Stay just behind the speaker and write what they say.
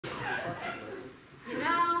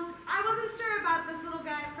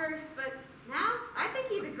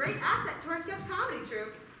great asset to our sketch comedy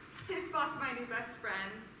troupe. Tisbot's my new best friend.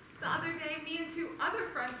 The other day, me and two other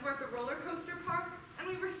friends were at the roller coaster park, and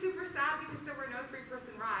we were super sad because there were no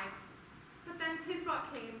three-person rides. But then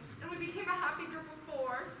Tisbot came, and we became a happy group of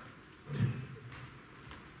four.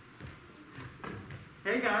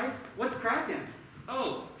 Hey guys, what's cracking?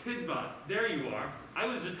 Oh, Tisbot, there you are. I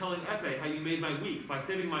was just telling Efe how you made my week by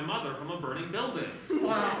saving my mother from a burning building.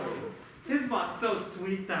 Wow, Tisbot's so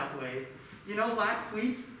sweet that way. You know, last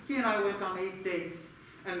week, he and I went on 8 dates,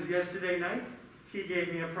 and yesterday night, he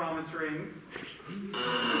gave me a promise ring.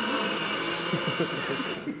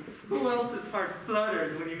 Who else's heart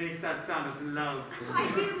flutters when he makes that sound of love?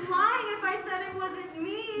 I'd be lying if I said it wasn't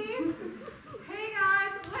me. Hey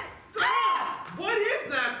guys, what? Ah! What is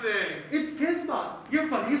that thing? It's Tisbot, your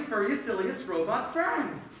funniest, furriest, silliest robot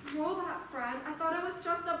friend. Robot friend? I thought it was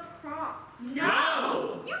just a prop.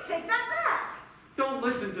 No! You take that back! Don't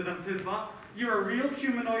listen to them, Tisbot. You're a real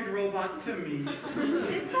humanoid robot to me.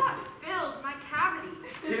 Tisbot filled my cavity.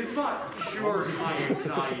 Tisbot cured my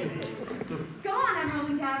anxiety. Go on, Emerald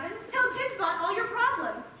and Gavin. Tell Tisbot all your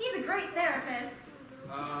problems. He's a great therapist.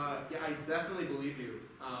 Yeah, I definitely believe you.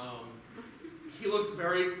 He looks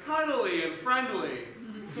very cuddly and friendly.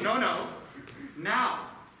 No. Now,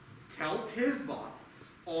 tell Tisbot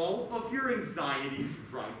all of your anxieties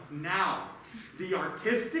right now. The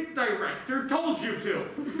artistic director told you to.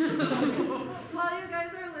 While you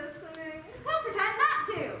guys are listening, we'll pretend not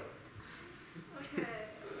to. Okay.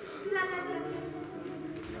 La, la,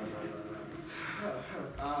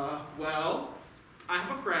 la. Well, I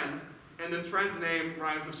have a friend, and this friend's name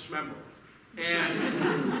rhymes with Schmemerald.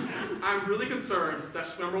 And I'm really concerned that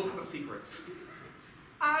Schmemerald has a secret.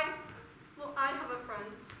 I have a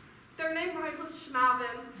friend. Their name rhymes with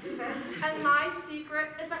Schmavin. And my secret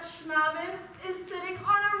is that Schmavin is sitting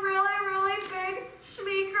on a really, really big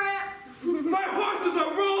schmeecret. My horses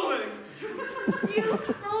are rolling! You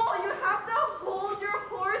fool! You have to hold your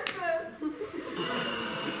horses.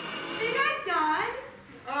 Are you guys done?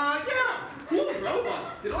 Yeah. Cool robot.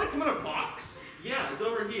 Did it like come in a box? Yeah, it's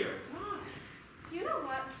over here. You know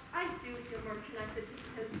what? I do feel more connected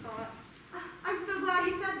to his thought. I'm so glad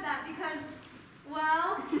he said that because,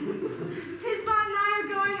 well, Tisbot and I are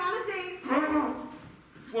going on a date.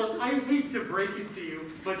 Well, I hate to break it to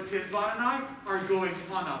you, but Tisbot and I are going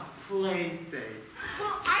on a play date.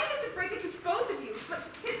 Well, I hate to break it to both of you, but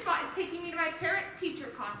Tisbot is taking me to my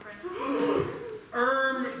parent-teacher conference.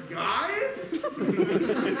 Guys?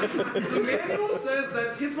 The manual says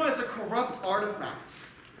that Tisbot is a corrupt artifact.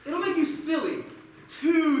 It'll make you silly.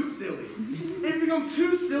 Too silly. And if you become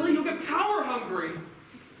too silly, you'll get power hungry.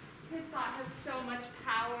 Tisbot has so much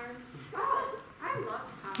power. Oh, I love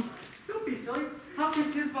power. Don't be silly. How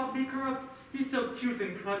can Tisbot be corrupt? He's so cute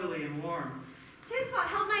and cuddly and warm. Tisbot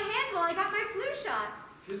held my hand while I got my flu shot.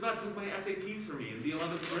 Tisbot took my SATs for me in the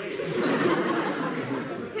 11th grade.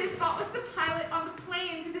 Tisbot was the pilot on the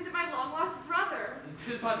plane to visit my long-lost brother.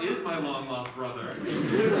 Tisbot is my long-lost brother.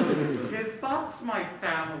 Tisbot's my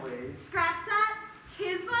family. Scratch that.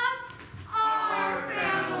 Tisbot's our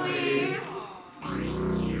family.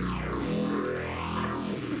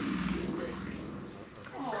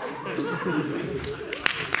 Aw.